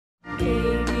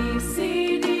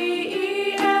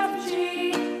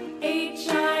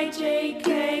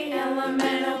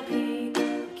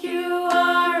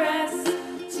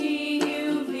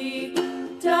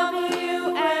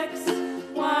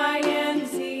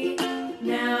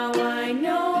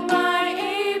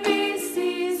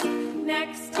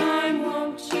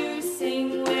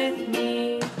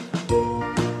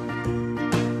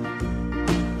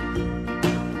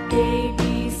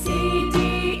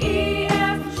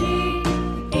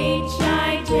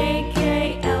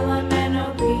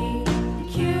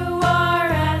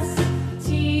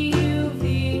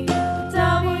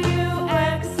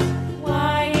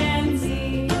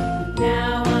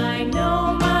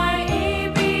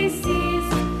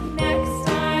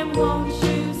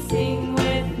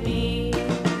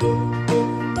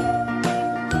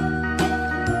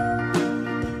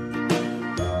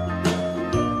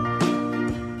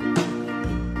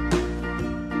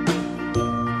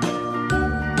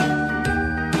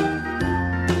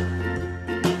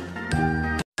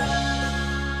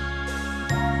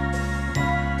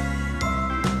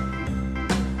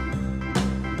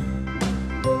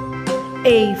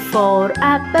A for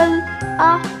apple,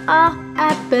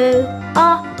 apple,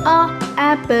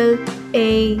 apple,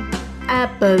 A,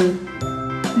 apple.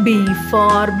 B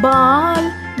for ball,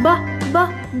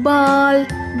 ball,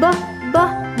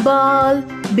 ball,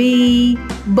 B,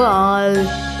 ball.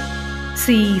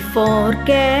 C for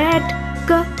cat,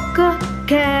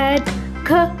 cat,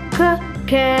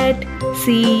 cat, C,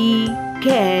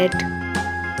 cat.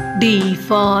 D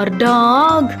for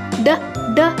dog,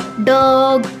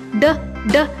 dog,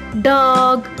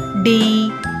 dog, D,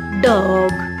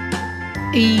 dog.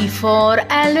 E for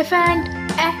elephant,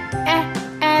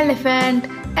 elephant,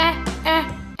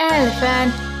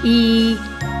 elephant, E,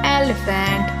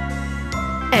 elephant.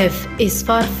 F is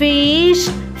for fish,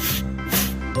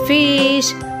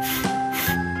 fish,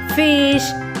 fish,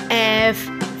 F,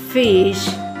 fish.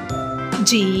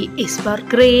 G is for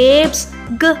grapes,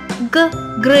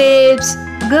 grapes,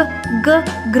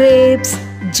 grapes,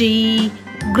 G,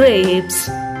 grapes.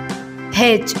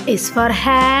 H is for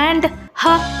hand,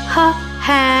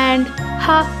 hand,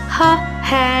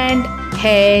 hand,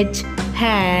 H,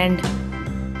 hand.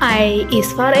 I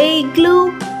is for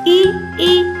igloo,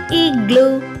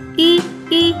 igloo,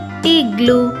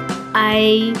 igloo,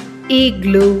 I,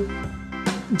 igloo.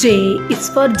 J is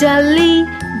for jelly,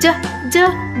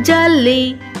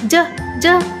 jelly,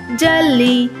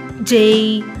 jelly, J,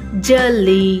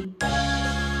 jelly.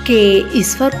 K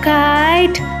is for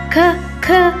kite,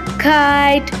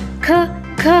 kite,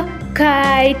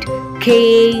 kite, K,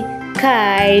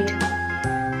 kite.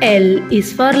 L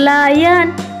is for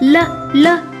lion,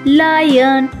 lion,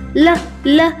 lion,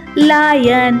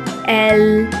 L,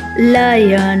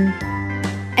 lion.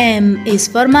 M is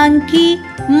for monkey,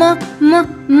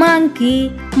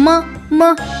 monkey,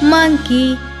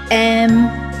 monkey, M,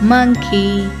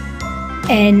 monkey.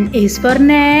 N is for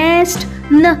nest,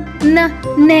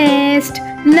 nest,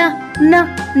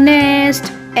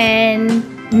 nest, N,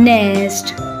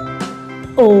 nest.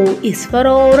 O is for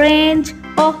orange,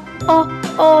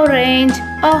 orange,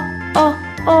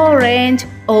 orange,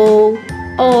 O,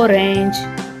 orange.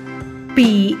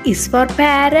 P is for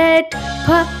parrot,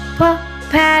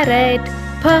 parrot,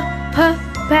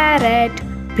 parrot,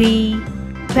 P,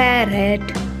 parrot.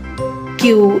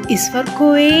 Q is for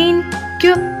queen,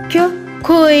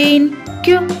 queen,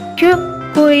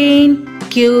 queen,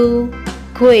 Q,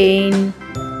 queen.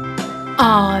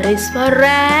 R is for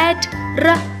rat,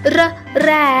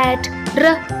 rat,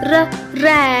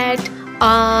 rat,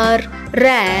 R,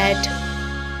 rat.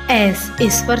 S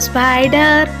is for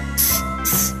spider,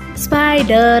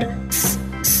 spider,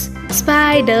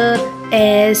 spider,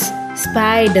 S,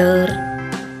 spider.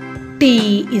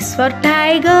 T is for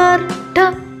tiger,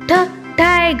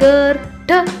 tiger,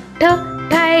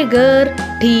 tiger,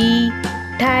 T,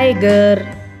 tiger.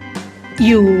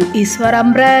 U is for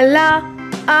umbrella,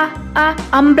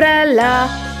 umbrella,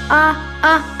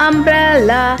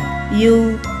 umbrella,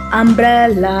 U,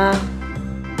 umbrella.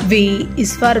 V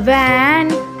is for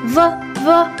van, van,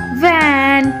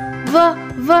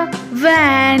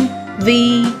 van,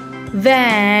 V,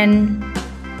 van.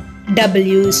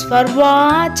 W is for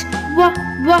watch,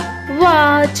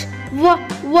 watch,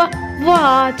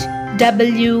 watch,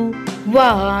 W,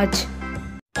 watch.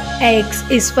 X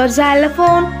is for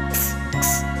xylophone,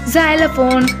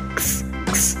 xylophone,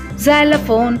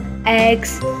 xylophone,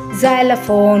 X,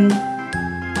 xylophone.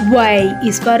 Y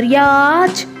is for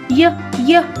yacht,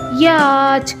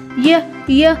 yacht,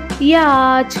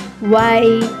 yacht,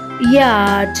 Y,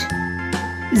 yacht.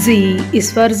 Z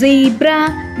is for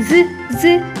zebra,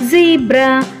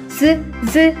 zebra,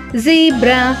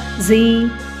 zebra, Z,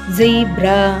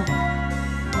 zebra.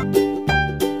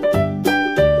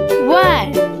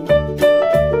 1.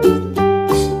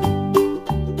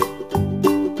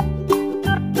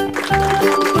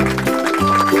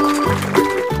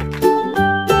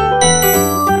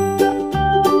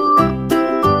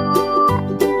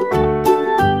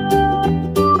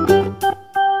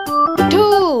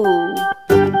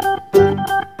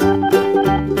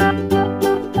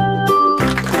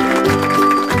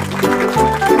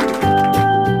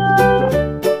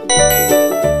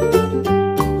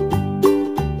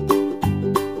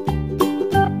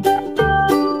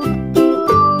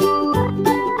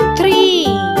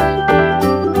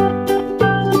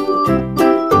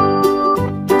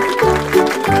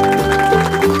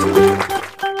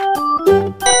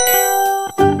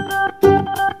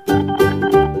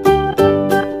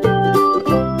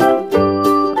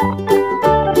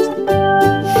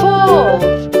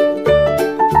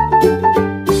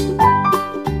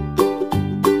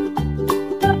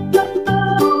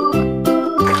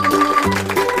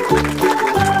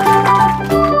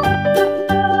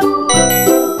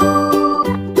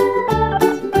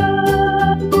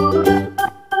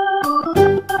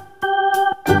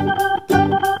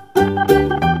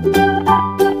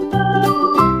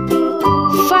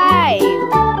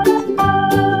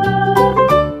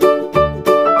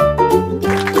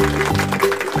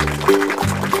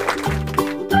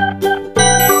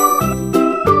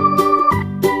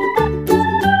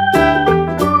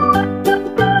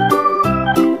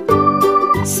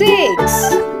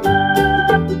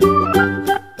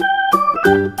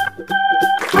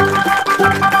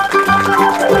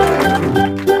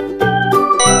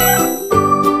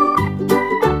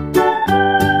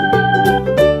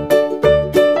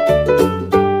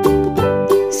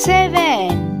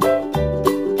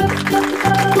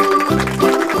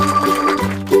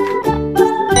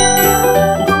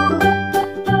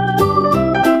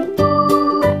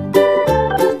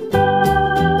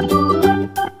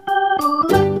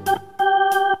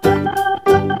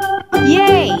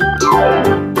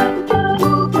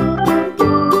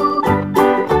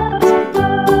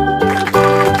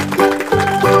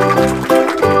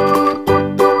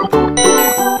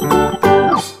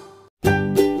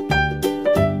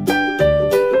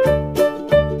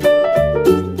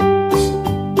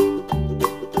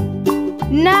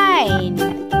 9